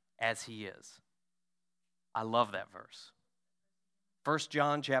him as he is. I love that verse. 1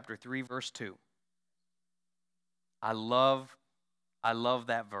 John chapter 3, verse 2. I love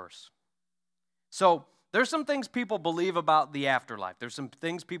that verse. So there's some things people believe about the afterlife. There's some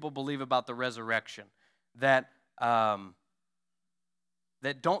things people believe about the resurrection that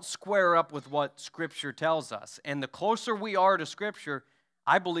don't square up with what Scripture tells us. And the closer we are to Scripture,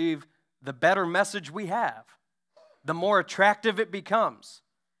 I believe the better message we have, the more attractive it becomes.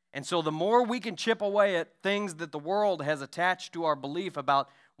 And so the more we can chip away at things that the world has attached to our belief about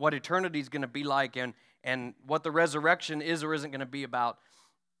what eternity is going to be like and what the resurrection is or isn't going to be about,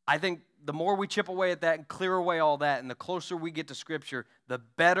 I think the more we chip away at that and clear away all that, and the closer we get to Scripture, the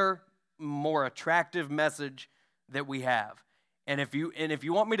better, more attractive message that we have. And if you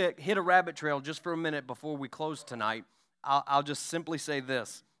want me to hit a rabbit trail just for a minute before we close tonight, I'll just simply say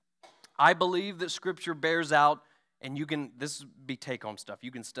this. I believe that Scripture bears out, and this would be take-home stuff.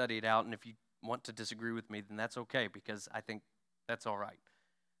 You can study it out, and if you want to disagree with me, then that's okay, because I think that's all right.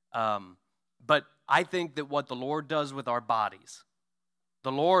 But I think that what the Lord does with our bodies,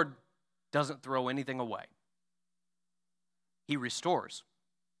 the Lord doesn't throw anything away. He restores.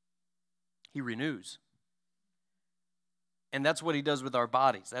 He renews. And that's what he does with our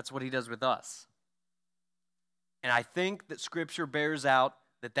bodies. That's what he does with us. And I think that Scripture bears out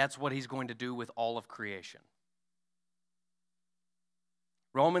that that's what he's going to do with all of creation.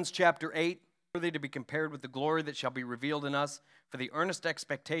 Romans chapter 8, worthy to be compared with the glory that shall be revealed in us, for the earnest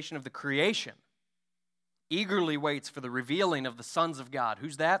expectation of the creation eagerly waits for the revealing of the sons of God.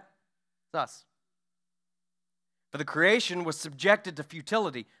 Who's that? It's us. For the creation was subjected to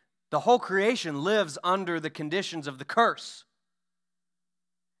futility. The whole creation lives under the conditions of the curse.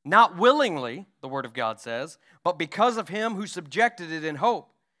 Not willingly, the Word of God says, but because of him who subjected it in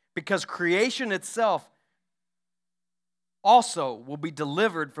hope. Because creation itself also will be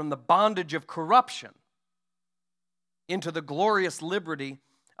delivered from the bondage of corruption into the glorious liberty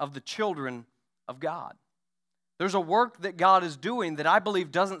of the children of God. There's a work that God is doing that I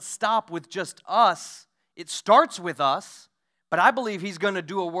believe doesn't stop with just us. It starts with us, but I believe he's going to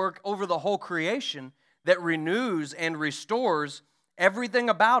do a work over the whole creation that renews and restores everything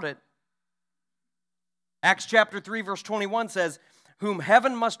about it. Acts chapter 3 verse 21 says, whom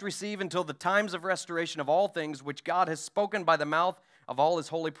heaven must receive until the times of restoration of all things, which God has spoken by the mouth of all his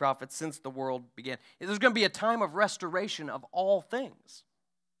holy prophets since the world began. There's going to be a time of restoration of all things.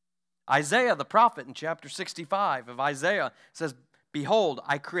 Isaiah the prophet in chapter 65 of Isaiah says, behold,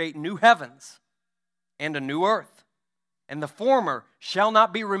 I create new heavens and a new earth, and the former shall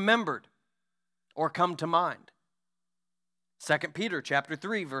not be remembered or come to mind. 2 Peter chapter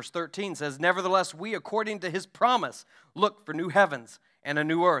 3 verse 13 says, nevertheless, we according to his promise look for new heavens and a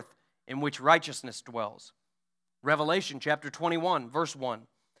new earth in which righteousness dwells. Revelation chapter 21 verse 1,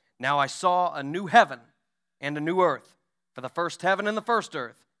 now I saw a new heaven and a new earth, for the first heaven and the first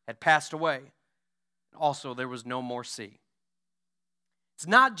earth had passed away. Also there was no more sea. It's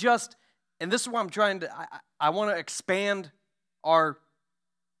not just, and this is why I'm trying to, I want to expand our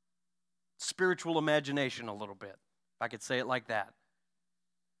spiritual imagination a little bit. I could say it like that.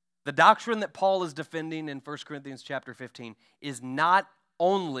 The doctrine that Paul is defending in 1 Corinthians chapter 15 is not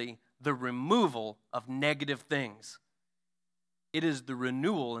only the removal of negative things. It is the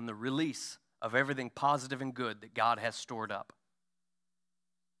renewal and the release of everything positive and good that God has stored up.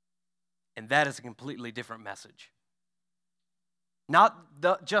 And that is a completely different message. Not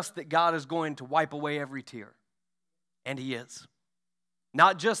just that God is going to wipe away every tear, and he is.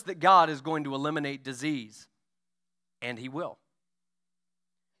 Not just that God is going to eliminate disease, and he will.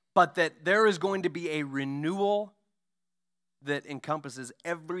 But that there is going to be a renewal that encompasses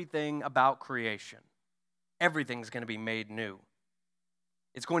everything about creation. Everything's going to be made new.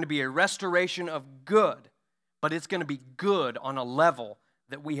 It's going to be a restoration of good, but it's going to be good on a level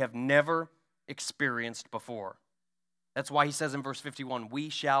that we have never experienced before. That's why he says in verse 51, we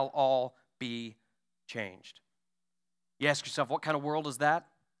shall all be changed. You ask yourself, what kind of world is that?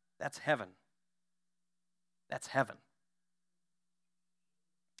 That's heaven. That's heaven.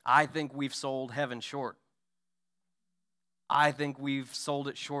 I think we've sold heaven short. I think we've sold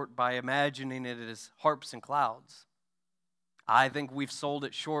it short by imagining it as harps and clouds. I think we've sold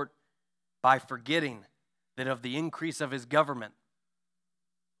it short by forgetting that of the increase of his government,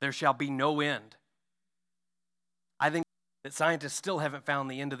 there shall be no end. I think that scientists still haven't found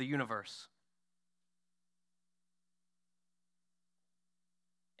the end of the universe.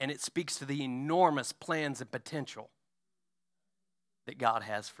 And it speaks to the enormous plans and potential that God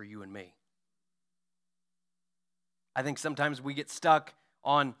has for you and me. I think sometimes we get stuck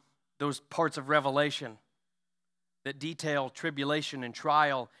on those parts of Revelation that detail tribulation and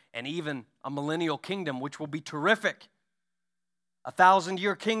trial and even a millennial kingdom, which will be terrific, a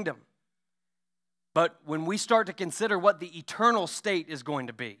 1,000-year kingdom. But when we start to consider what the eternal state is going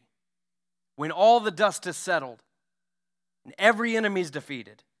to be, when all the dust is settled and every enemy is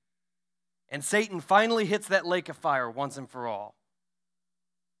defeated, and Satan finally hits that lake of fire once and for all,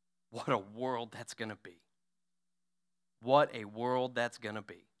 what a world that's going to be. What a world that's going to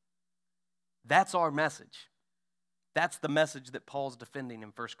be. That's our message. That's the message that Paul's defending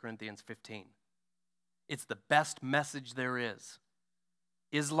in 1 Corinthians 15. It's the best message there is.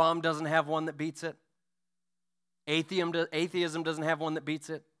 Islam doesn't have one that beats it. Atheism doesn't have one that beats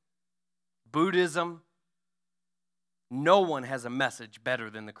it. Buddhism. No one has a message better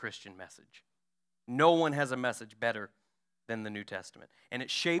than the Christian message. No one has a message better than the New Testament. And it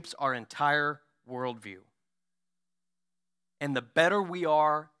shapes our entire worldview. And the better we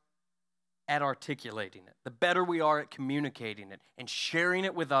are at articulating it, the better we are at communicating it and sharing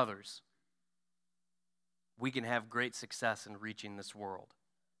it with others, we can have great success in reaching this world.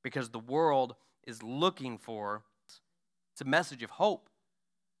 Because the world is looking for, it's a message of hope.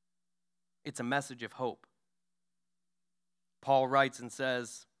 It's a message of hope. Paul writes and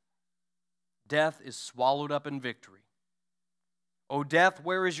says, death is swallowed up in victory. O death,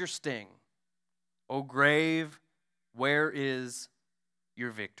 where is your sting? O grave, where is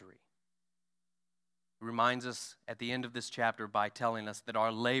your victory? He reminds us at the end of this chapter by telling us that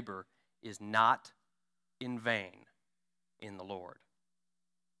our labor is not in vain in the Lord.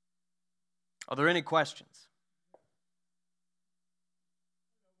 Are there any questions?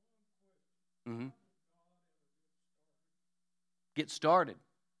 Mm-hmm. Get started.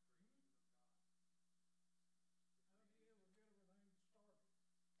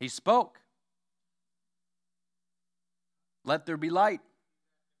 He spoke. Let there be light.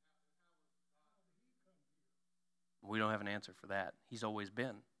 We don't have an answer for that. He's always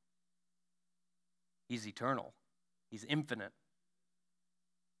been. He's eternal. He's infinite.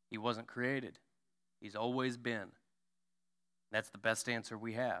 He wasn't created. He's always been. That's the best answer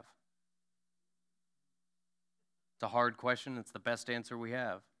we have. It's a hard question. It's the best answer we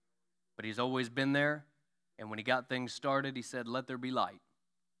have. But he's always been there. And when he got things started, he said, let there be light.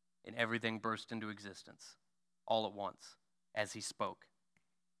 And everything burst into existence all at once as he spoke,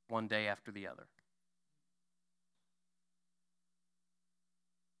 one day after the other.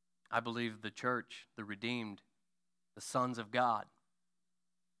 I believe the church, the redeemed, the sons of God,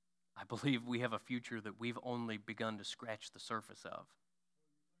 I believe we have a future that we've only begun to scratch the surface of.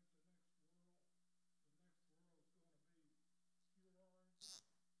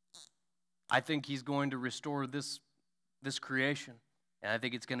 I think he's going to restore this creation, and I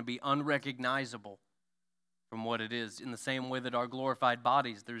think it's going to be unrecognizable from what it is. In the same way that our glorified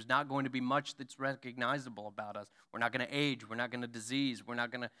bodies, there's not going to be much that's recognizable about us. We're not going to age. We're not going to disease.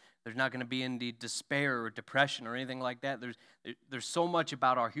 There's not going to be any despair or depression or anything like that. There's so much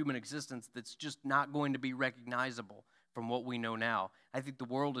about our human existence that's just not going to be recognizable from what we know now. I think the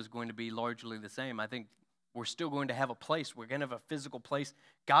world is going to be largely the same. I think we're still going to have a place. We're going to have a physical place.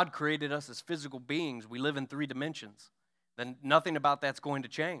 God created us as physical beings. We live in 3 dimensions. Then nothing about that's going to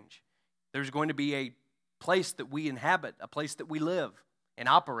change. There's going to be a place that we inhabit, a place that we live and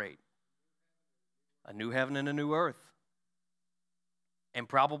operate. A new heaven and a new earth. And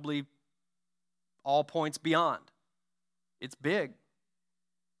probably all points beyond. It's big.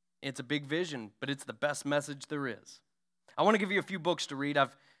 It's a big vision, but it's the best message there is. I want to give you a few books to read.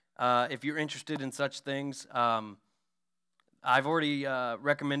 If you're interested in such things, I've already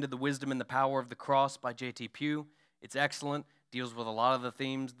recommended The Wisdom and the Power of the Cross by J.T. Pugh. It's excellent. Deals with a lot of the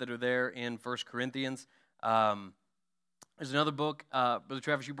themes that are there in 1 Corinthians. There's another book, Brother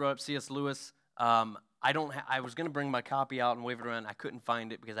Travis, you brought up C.S. Lewis. I was going to bring my copy out and wave it around. I couldn't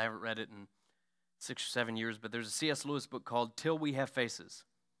find it because I haven't read it in 6 or 7 years. But there's a C.S. Lewis book called Till We Have Faces.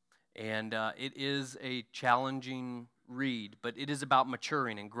 And it is a challenging read, but it is about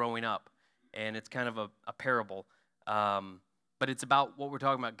maturing and growing up. And it's kind of a parable. But it's about what we're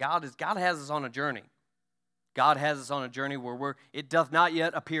talking about. God has us on a journey. God has us on a journey where it doth not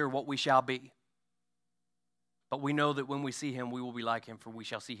yet appear what we shall be. But we know that when we see him, we will be like him, for we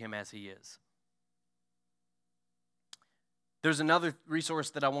shall see him as he is. There's another resource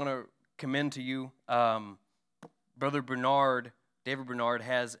that I want to commend to you. Brother Bernard, David Bernard,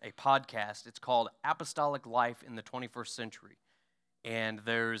 has a podcast. It's called Apostolic Life in the 21st Century. And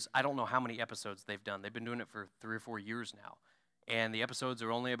I don't know how many episodes they've done. They've been doing it for 3 or 4 years now. And the episodes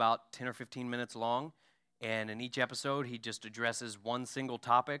are only about 10 or 15 minutes long. And in each episode, he just addresses one single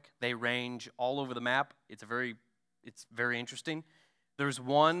topic. They range all over the map. It's very interesting. There's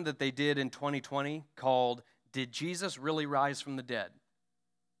one that they did in 2020 called Did Jesus Really Rise from the Dead?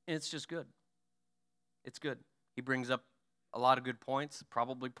 And it's just good. It's good. He brings up a lot of good points,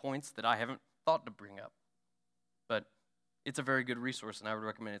 probably points that I haven't thought to bring up. But it's a very good resource, and I would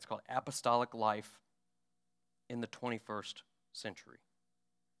recommend it. It's called Apostolic Life in the 21st Century.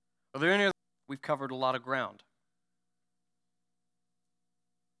 Are there any other? We've covered a lot of ground.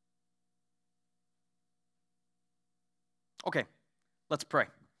 Okay, let's pray.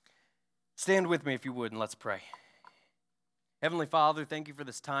 Stand with me if you would, and let's pray. Heavenly Father, thank you for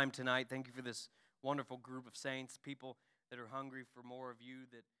this time tonight. Thank you for this wonderful group of saints, people that are hungry for more of you,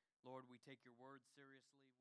 that, Lord, we take your word seriously.